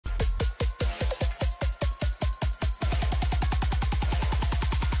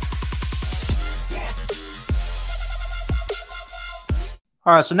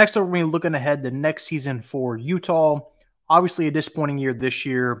All right, so next up, we're going to be looking ahead to next season for Utah. Obviously, a disappointing year this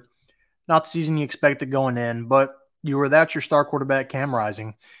year. Not the season you expected going in, but you were without your star quarterback, Cam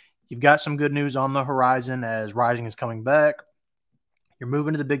Rising. You've got some good news on the horizon as Rising is coming back. You're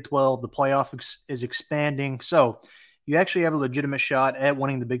moving to the Big 12. The playoff is expanding. So you actually have a legitimate shot at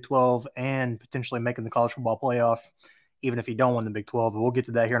winning the Big 12 and potentially making the college football playoff, even if you don't win the Big 12. But we'll get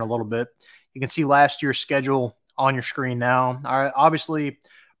to that here in a little bit. You can see last year's schedule on your screen now. All right, obviously,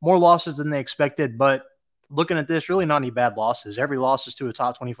 more losses than they expected, but looking at this, really not any bad losses. Every loss is to a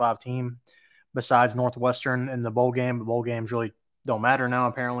top 25 team besides Northwestern in the bowl game. The bowl games really don't matter now,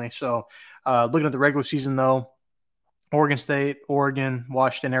 apparently. So looking at the regular season, though, Oregon State, Oregon,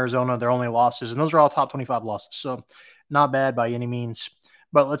 Washington, Arizona, their only losses. And those are all top 25 losses. So not bad by any means.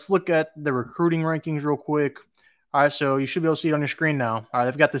 But let's look at the recruiting rankings real quick. All right, so you should be able to see it on your screen now. All right,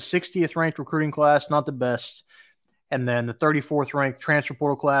 they've got the 60th ranked recruiting class, not the best. And then the 34th ranked transfer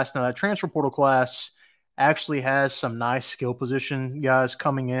portal class. Now, that transfer portal class actually has some nice skill position guys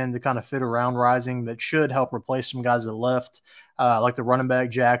coming in to kind of fit around Rising that should help replace some guys that left. Like the running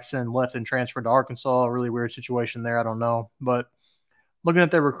back Jackson left and transferred to Arkansas. A really weird situation there. I don't know. But looking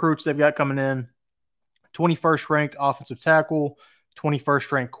at their recruits they've got coming in, 21st ranked offensive tackle, 21st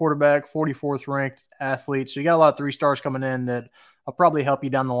ranked quarterback, 44th ranked athlete. So you got a lot of 3-stars coming in that will probably help you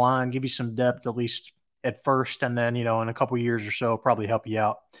down the line, give you some depth at least at first, and then, in a couple of years or so, probably help you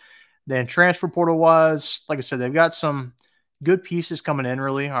out. Then transfer portal wise, like I said, they've got some good pieces coming in,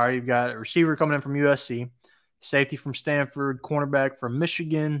 really. All right, you've got a receiver coming in from USC, safety from Stanford, cornerback from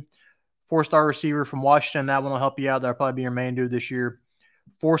Michigan, 4-star receiver from Washington. That one will help you out. That'll probably be your main dude this year.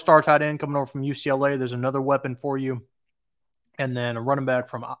 4-star tight end coming over from UCLA. There's another weapon for you. And then a running back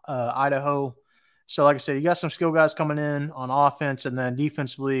from Idaho. So, like I said, you got some skill guys coming in on offense, and then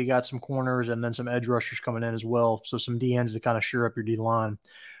defensively, you got some corners and then some edge rushers coming in as well. So, some DNs to kind of shore up your D line.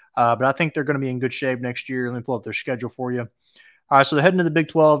 But I think they're going to be in good shape next year. Let me pull up their schedule for you. All right, so they're heading to the Big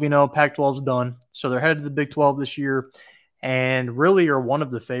 12. Pac-12's done. So, they're headed to the Big 12 this year and really are one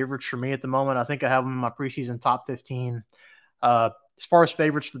of the favorites for me at the moment. I think I have them in my preseason top 15. As far as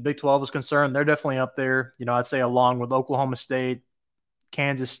favorites for the Big 12 is concerned, they're definitely up there. I'd say along with Oklahoma State,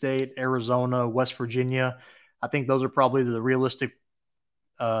 Kansas State, Arizona, West Virginia. I think those are probably the realistic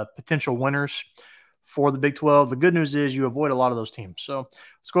potential winners for the Big 12. The good news is you avoid a lot of those teams. So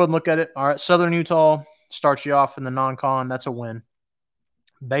let's go ahead and look at it. All right, Southern Utah starts you off in the non-con. That's a win.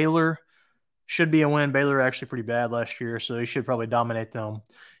 Baylor should be a win. Baylor were actually pretty bad last year, so they should probably dominate them.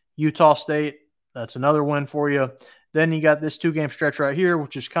 Utah State, that's another win for you. Then you got this 2-game stretch right here,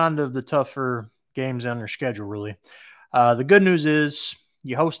 which is kind of the tougher games on your schedule, really. The good news is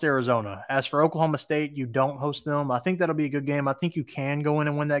you host Arizona. As for Oklahoma State, you don't host them. I think that'll be a good game. I think you can go in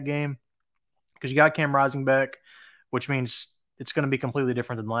and win that game because you got Cam Rising back, which means it's going to be completely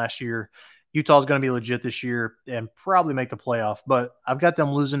different than last year. Utah's going to be legit this year and probably make the playoff. But I've got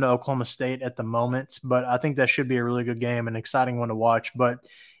them losing to Oklahoma State at the moment. But I think that should be a really good game, an exciting one to watch. But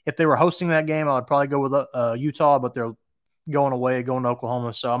if they were hosting that game, I would probably go with Utah, but they're going away, going to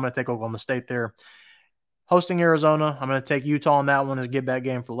Oklahoma. So I'm going to take Oklahoma State there. Hosting Arizona, I'm going to take Utah on that one as a get-back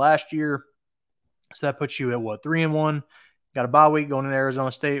game for last year. So that puts you at, 3-1. Got a bye week going into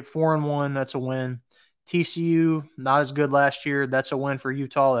Arizona State, 4-1. That's a win. TCU, not as good last year. That's a win for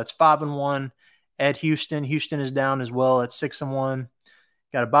Utah. That's 5-1. At Houston, Houston is down as well at 6-1.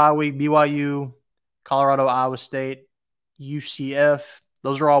 Got a bye week. BYU, Colorado, Iowa State, UCF.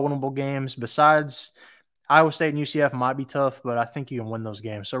 Those are all winnable games. Besides, Iowa State and UCF might be tough, but I think you can win those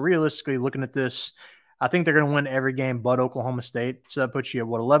games. So realistically, looking at this, I think they're going to win every game but Oklahoma State. So that puts you at,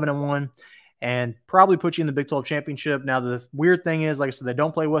 11-1, and probably put you in the Big 12 championship. Now, the weird thing is, like I said, they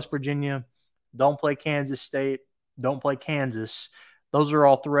don't play West Virginia, don't play Kansas State, don't play Kansas. Those are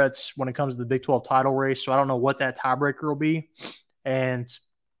all threats when it comes to the Big 12 title race. So I don't know what that tiebreaker will be. And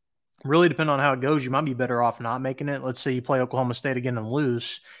really, depending on how it goes, you might be better off not making it. Let's say you play Oklahoma State again and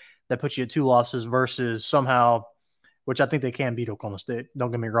lose. That puts you at 2 losses versus somehow – which I think they can beat Oklahoma State. Don't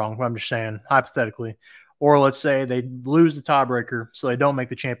get me wrong. I'm just saying, hypothetically. Or let's say they lose the tiebreaker, so they don't make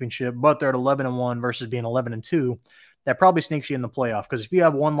the championship, but they're at 11-1 versus being 11-2. That probably sneaks you in the playoff because if you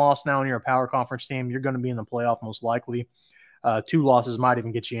have 1 loss now and you're a power conference team, you're going to be in the playoff most likely. 2 losses might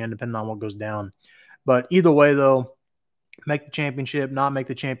even get you in depending on what goes down. But either way, though, make the championship, not make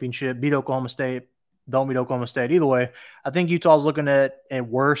the championship, beat Oklahoma State, don't beat Oklahoma State. Either way, I think Utah's looking at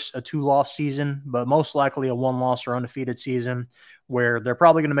worse, a 2-loss season, but most likely a 1-loss or undefeated season where they're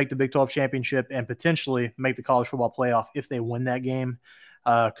probably going to make the Big 12 championship and potentially make the college football playoff if they win that game.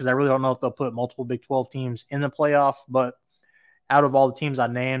 Because I really don't know if they'll put multiple Big 12 teams in the playoff, but out of all the teams I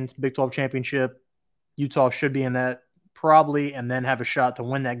named, Big 12 championship, Utah should be in that probably, and then have a shot to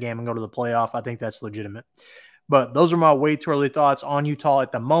win that game and go to the playoff. I think that's legitimate. But those are my way too early thoughts on Utah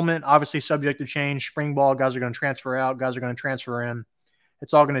at the moment. Obviously subject to change. Spring ball, guys are going to transfer out. Guys are going to transfer in.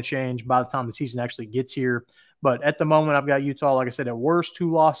 It's all going to change by the time the season actually gets here. But at the moment, I've got Utah, like I said, at worst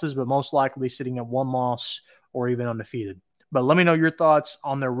 2 losses, but most likely sitting at 1 loss or even undefeated. But let me know your thoughts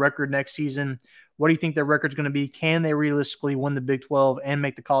on their record next season. What do you think their record's going to be? Can they realistically win the Big 12 and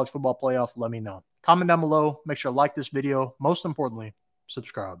make the college football playoff? Let me know. Comment down below. Make sure to like this video. Most importantly,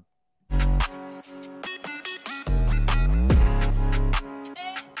 subscribe.